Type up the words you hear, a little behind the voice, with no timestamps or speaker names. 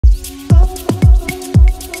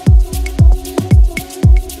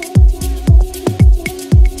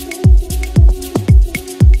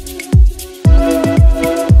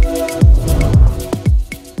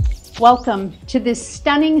Welcome to this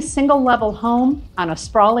stunning single-level home on a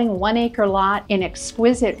sprawling 1-acre lot in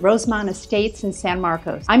exquisite Rosemont Estates in San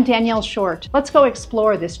Marcos. I'm Danielle Short. Let's go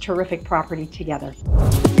explore this terrific property together.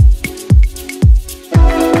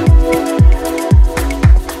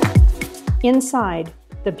 Inside,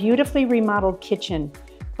 the beautifully remodeled kitchen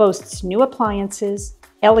boasts new appliances,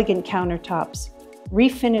 elegant countertops,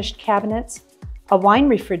 refinished cabinets, a wine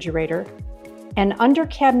refrigerator, and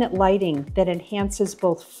under-cabinet lighting that enhances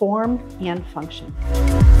both form and function.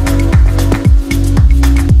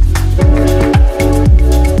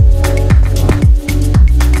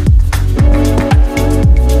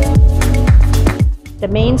 The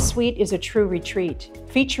main suite is a true retreat,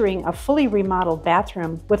 featuring a fully remodeled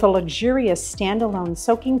bathroom with a luxurious standalone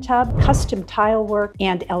soaking tub, custom tile work,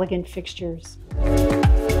 and elegant fixtures.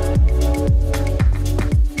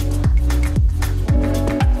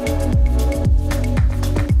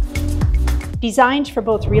 Designed for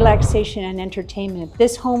both relaxation and entertainment,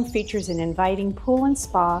 this home features an inviting pool and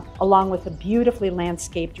spa, along with a beautifully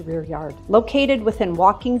landscaped rear yard. Located within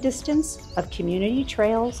walking distance of community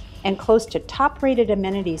trails and close to top-rated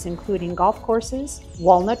amenities including golf courses,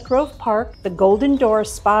 Walnut Grove Park, the Golden Door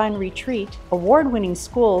Spa and Retreat, award-winning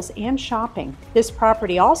schools, and shopping, this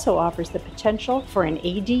property also offers the potential for an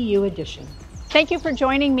ADU addition. Thank you for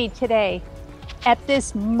joining me today at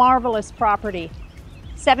this marvelous property.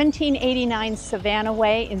 1789 Savannah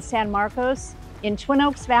Way in San Marcos in Twin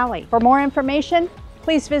Oaks Valley. For more information,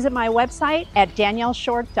 please visit my website at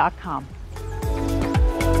danielleshort.com.